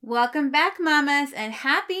Welcome back, mamas, and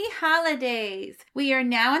happy holidays. We are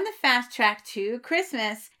now on the fast track to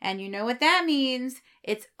Christmas, and you know what that means.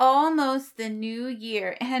 It's almost the new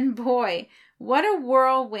year, and boy, what a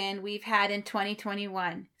whirlwind we've had in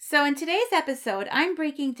 2021. So in today's episode, I'm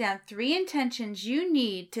breaking down 3 intentions you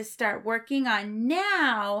need to start working on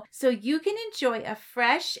now so you can enjoy a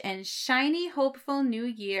fresh and shiny, hopeful new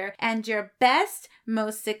year and your best,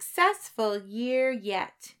 most successful year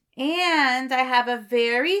yet. And I have a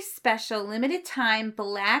very special limited time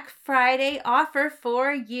Black Friday offer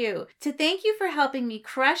for you. To thank you for helping me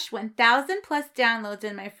crush 1,000 plus downloads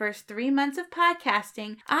in my first 3 months of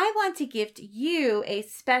podcasting, I want to gift you a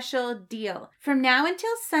special deal. From now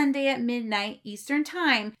until Sunday at midnight Eastern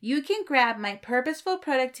Time, you can grab my Purposeful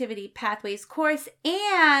Productivity Pathways course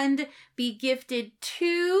and be gifted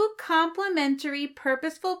 2 complimentary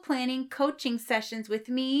purposeful planning coaching sessions with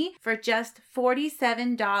me for just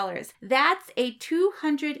 $47. That's a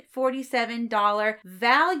 $247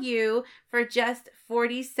 value for just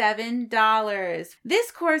 $47. This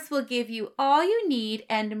course will give you all you need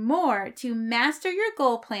and more to master your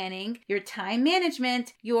goal planning, your time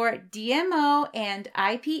management, your DMO and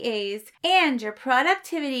IPAs, and your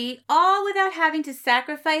productivity, all without having to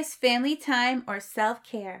sacrifice family time or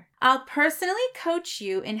self-care. I'll personally coach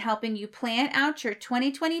you in helping you plan out your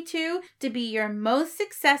 2022 to be your most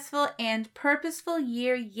successful and purposeful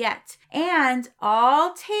year yet, and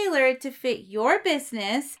all tailored to fit your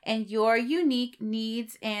business and your unique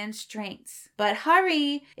needs and strengths. But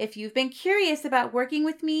hurry, if you've been curious about working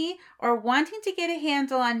with me or wanting to get a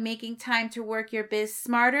handle on making time to work your biz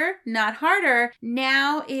smarter, not harder,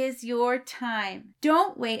 now is your time.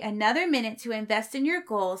 Don't wait another minute to invest in your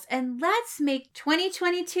goals, and let's make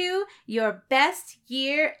 2022 your best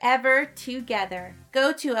year ever together.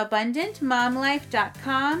 Go to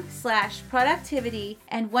abundantmomlife.com/productivity,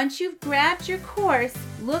 and once you've grabbed your course,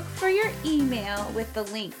 look for your email with the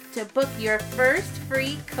link to book your first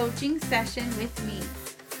free coaching session with me.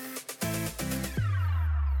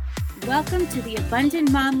 Welcome to the Abundant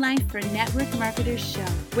Mom Life for Network Marketers show,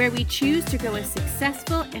 where we choose to grow a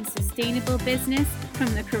successful and sustainable business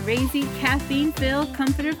from the crazy caffeine-filled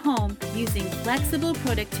comfort of home using flexible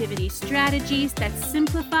productivity strategies that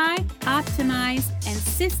simplify, optimize, and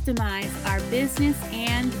systemize our business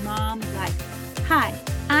and mom life. Hi,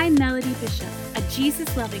 I'm Melody Bishop, a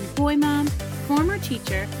Jesus-loving boy mom, former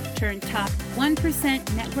teacher, turned top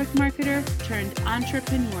 1% network marketer, turned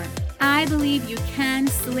entrepreneur. I believe you can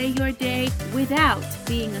slay your day without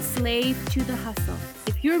being a slave to the hustle.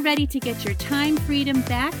 If you're ready to get your time freedom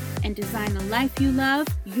back and design a life you love,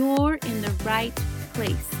 you're in the right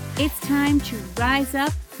place. It's time to rise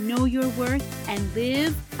up, know your worth, and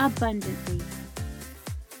live abundantly.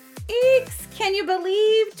 Eeks! Can you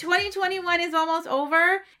believe 2021 is almost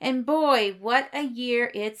over? And boy, what a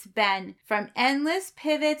year it's been. From endless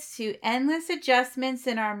pivots to endless adjustments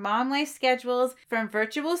in our mom life schedules, from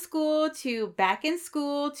virtual school to back in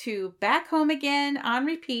school to back home again on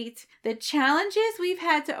repeat, the challenges we've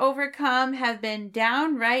had to overcome have been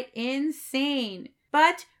downright insane.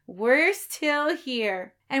 But we're still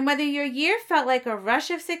here. And whether your year felt like a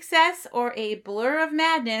rush of success or a blur of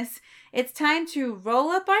madness, it's time to roll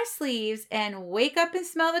up our sleeves and wake up and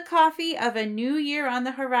smell the coffee of a new year on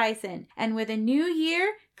the horizon. And with a new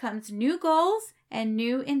year comes new goals and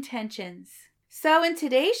new intentions. So in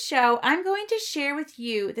today's show, I'm going to share with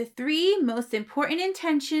you the 3 most important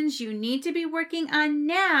intentions you need to be working on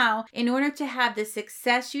now in order to have the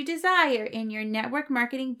success you desire in your network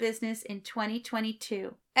marketing business in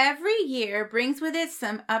 2022. Every year brings with it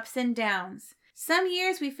some ups and downs. Some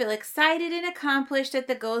years we feel excited and accomplished at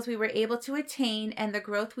the goals we were able to attain and the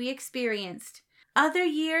growth we experienced. Other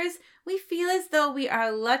years, we feel as though we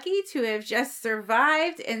are lucky to have just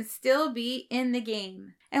survived and still be in the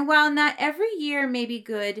game. And while not every year may be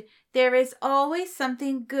good, there is always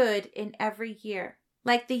something good in every year.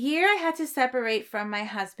 Like the year I had to separate from my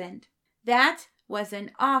husband. That was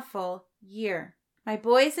an awful year. My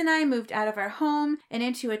boys and I moved out of our home and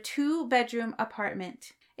into a 2-bedroom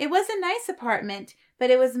apartment. It was a nice apartment, but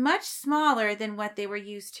it was much smaller than what they were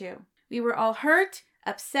used to. We were all hurt,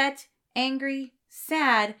 upset, angry,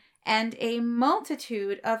 sad, and a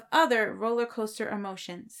multitude of other roller coaster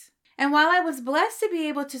emotions. And while I was blessed to be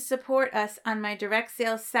able to support us on my direct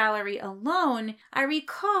sales salary alone, I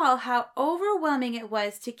recall how overwhelming it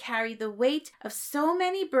was to carry the weight of so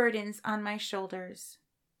many burdens on my shoulders.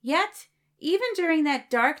 Yet, even during that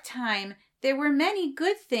dark time, there were many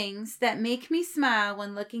good things that make me smile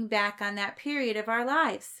when looking back on that period of our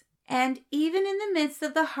lives. And even in the midst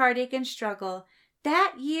of the heartache and struggle,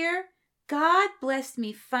 that year, God blessed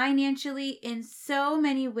me financially in so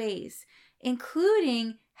many ways,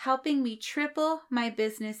 including helping me triple my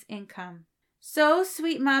business income. So,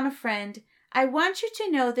 sweet mama friend, I want you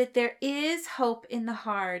to know that there is hope in the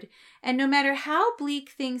hard, and no matter how bleak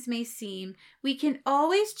things may seem, we can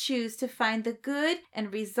always choose to find the good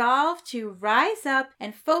and resolve to rise up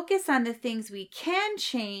and focus on the things we can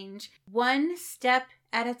change, one step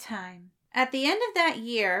at a time. At the end of that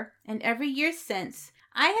year, and every year since,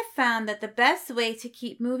 I have found that the best way to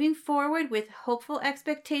keep moving forward with hopeful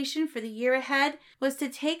expectation for the year ahead was to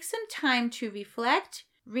take some time to reflect,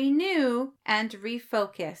 renew, and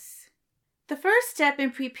refocus. The first step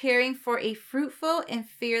in preparing for a fruitful and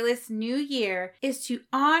fearless new year is to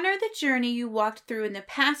honor the journey you walked through in the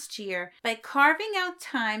past year by carving out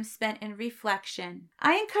time spent in reflection.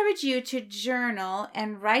 I encourage you to journal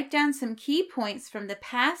and write down some key points from the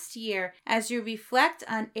past year as you reflect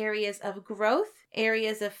on areas of growth,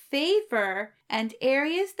 areas of favor, and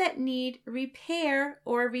areas that need repair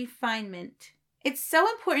or refinement. It's so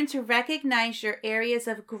important to recognize your areas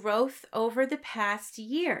of growth over the past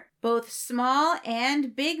year. Both small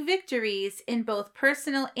and big victories in both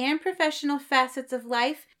personal and professional facets of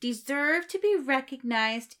life deserve to be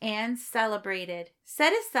recognized and celebrated.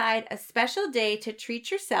 Set aside a special day to treat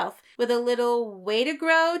yourself with a little way to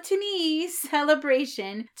grow to me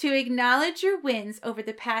celebration to acknowledge your wins over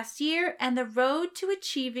the past year and the road to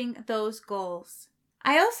achieving those goals.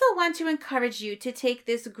 I also want to encourage you to take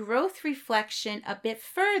this growth reflection a bit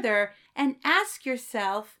further and ask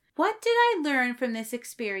yourself, what did I learn from this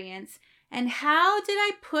experience and how did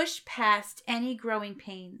I push past any growing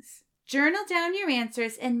pains? Journal down your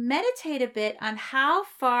answers and meditate a bit on how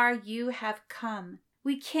far you have come.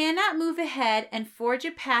 We cannot move ahead and forge a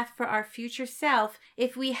path for our future self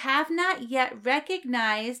if we have not yet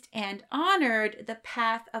recognized and honored the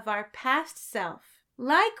path of our past self.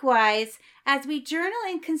 Likewise, as we journal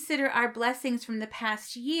and consider our blessings from the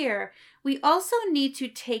past year, we also need to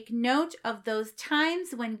take note of those times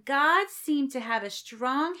when God seemed to have a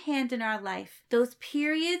strong hand in our life, those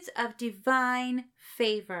periods of divine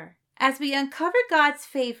favor. As we uncover God's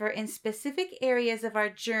favor in specific areas of our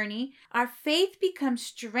journey, our faith becomes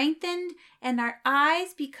strengthened and our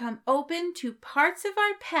eyes become open to parts of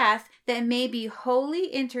our path that may be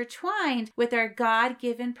wholly intertwined with our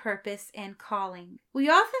God-given purpose and calling. We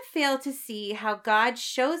often fail to see how God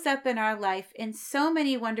shows up in our life in so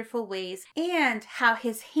many wonderful ways and how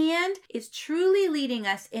His hand is truly leading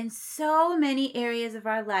us in so many areas of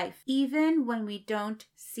our life, even when we don't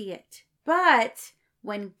see it. But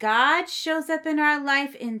when God shows up in our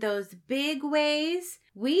life in those big ways,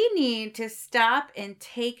 we need to stop and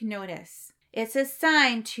take notice. It's a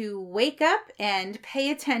sign to wake up and pay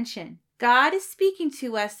attention. God is speaking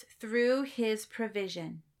to us through His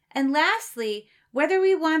provision. And lastly, whether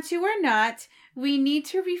we want to or not, we need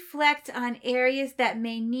to reflect on areas that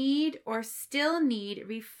may need or still need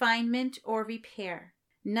refinement or repair.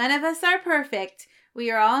 None of us are perfect. We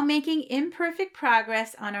are all making imperfect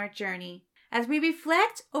progress on our journey. As we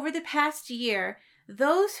reflect over the past year,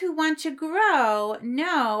 those who want to grow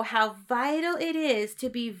know how vital it is to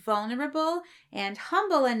be vulnerable and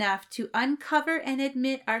humble enough to uncover and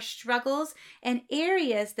admit our struggles and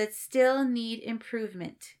areas that still need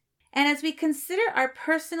improvement. And as we consider our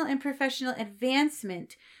personal and professional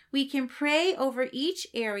advancement, we can pray over each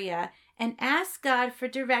area and ask God for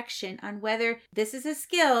direction on whether this is a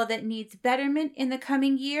skill that needs betterment in the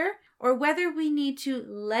coming year or whether we need to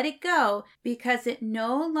let it go because it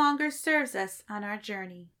no longer serves us on our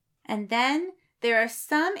journey. And then there are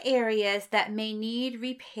some areas that may need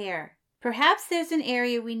repair. Perhaps there's an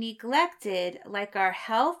area we neglected, like our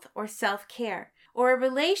health or self-care, or a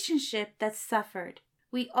relationship that's suffered.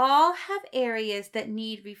 We all have areas that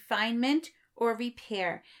need refinement or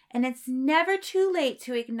repair, and it's never too late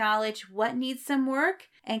to acknowledge what needs some work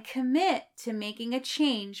and commit to making a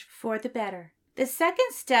change for the better. The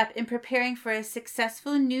second step in preparing for a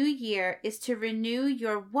successful new year is to renew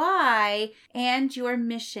your why and your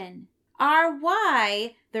mission. Our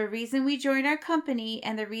why, the reason we join our company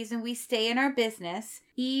and the reason we stay in our business,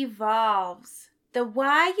 evolves. The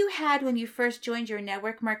why you had when you first joined your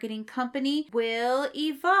network marketing company will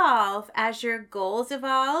evolve as your goals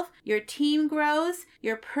evolve, your team grows,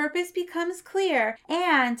 your purpose becomes clear,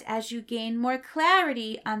 and as you gain more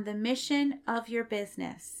clarity on the mission of your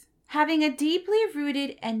business. Having a deeply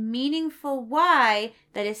rooted and meaningful why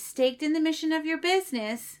that is staked in the mission of your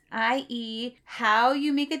business, i.e., how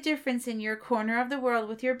you make a difference in your corner of the world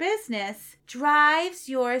with your business, drives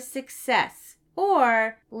your success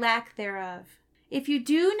or lack thereof. If you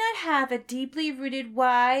do not have a deeply rooted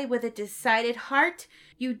why with a decided heart,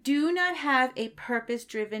 you do not have a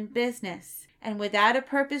purpose-driven business. And without a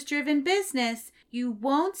purpose-driven business, you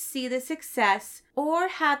won't see the success or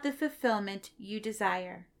have the fulfillment you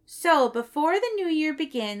desire. So before the new year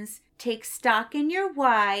begins, take stock in your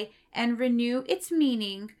why and renew its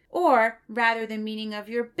meaning, or rather the meaning of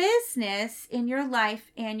your business in your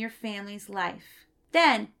life and your family's life.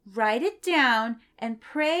 Then write it down and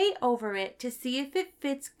pray over it to see if it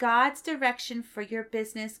fits God's direction for your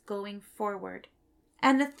business going forward.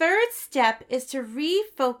 And the third step is to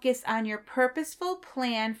refocus on your purposeful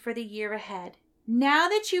plan for the year ahead. Now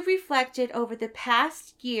that you've reflected over the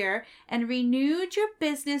past year and renewed your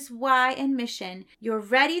business why and mission, you're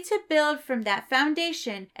ready to build from that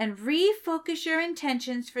foundation and refocus your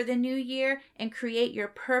intentions for the new year and create your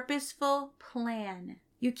purposeful plan.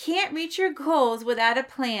 You can't reach your goals without a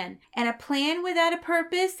plan, and a plan without a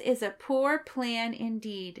purpose is a poor plan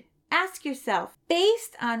indeed. Ask yourself,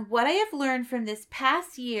 based on what I have learned from this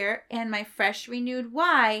past year and my fresh renewed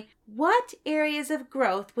why, what areas of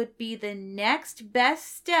growth would be the next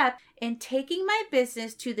best step in taking my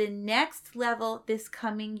business to the next level this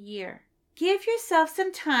coming year? Give yourself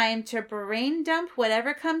some time to brain dump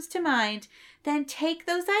whatever comes to mind, then take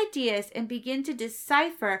those ideas and begin to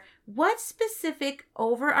decipher what specific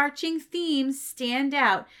overarching themes stand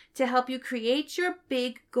out to help you create your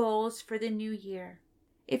big goals for the new year.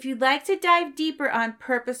 If you'd like to dive deeper on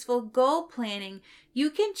purposeful goal planning, you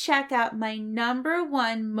can check out my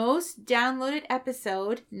 #1 most downloaded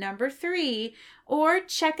episode, #3, or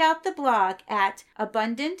check out the blog at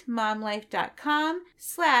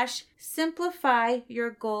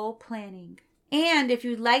abundantmomlife.com/simplifyyourgoalplanning. And if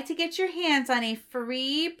you'd like to get your hands on a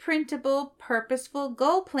free printable purposeful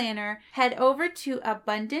goal planner, head over to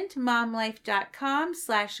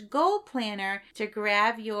abundantmomlife.com/goalplanner to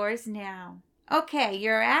grab yours now. Okay,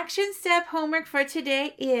 your action step homework for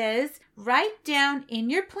today is write down in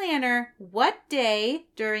your planner what day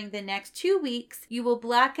during the next 2 weeks you will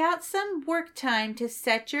block out some work time to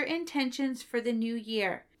set your intentions for the new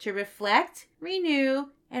year, to reflect,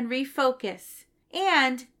 renew, and refocus.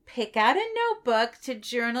 And pick out a notebook to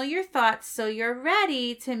journal your thoughts so you're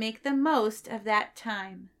ready to make the most of that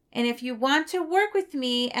time. And if you want to work with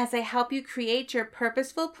me as I help you create your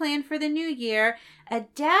purposeful plan for the new year,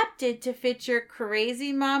 adapted to fit your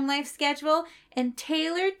crazy mom life schedule and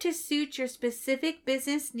tailored to suit your specific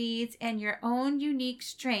business needs and your own unique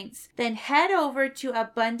strengths, then head over to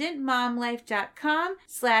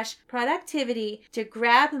abundantmomlife.com/productivity to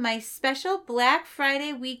grab my special Black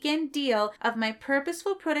Friday weekend deal of my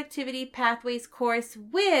Purposeful Productivity Pathways course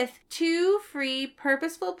with 2 free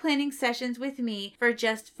purposeful planning sessions with me for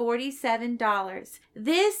just $47.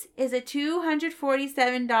 This is a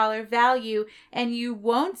 $247 value, and you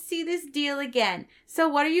won't see this deal again. So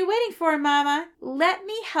what are you waiting for, Mama? Let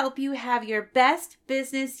me help you have your best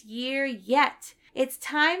business year yet. It's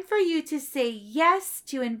time for you to say yes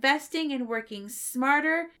to investing and working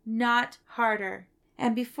smarter, not harder.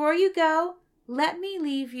 And before you go, let me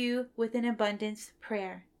leave you with an abundance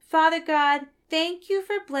prayer. Father God, thank you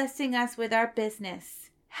for blessing us with our business.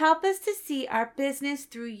 Help us to see our business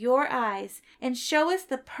through your eyes and show us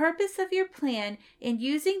the purpose of your plan in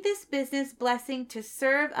using this business blessing to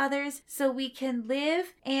serve others so we can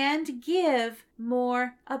live and give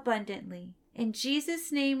more abundantly. In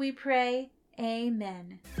Jesus' name we pray,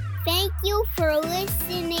 amen. Thank you for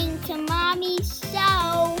listening to Mommy's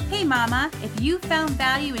show. Hey Mama, if you found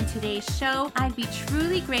value in today's show, I'd be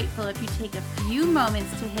truly grateful if you take a few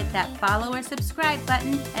moments to hit that follow or subscribe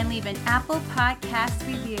button and leave an Apple Podcast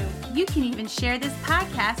review. You can even share this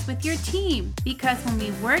podcast with your team, because when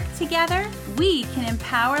we work together, we can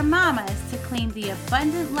empower mamas to claim the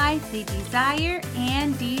abundant life they desire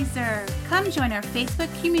and deserve. Come join our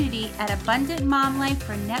Facebook community at Abundant Mom Life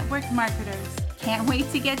for Network Marketers. Can't wait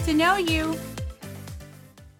to get to know you.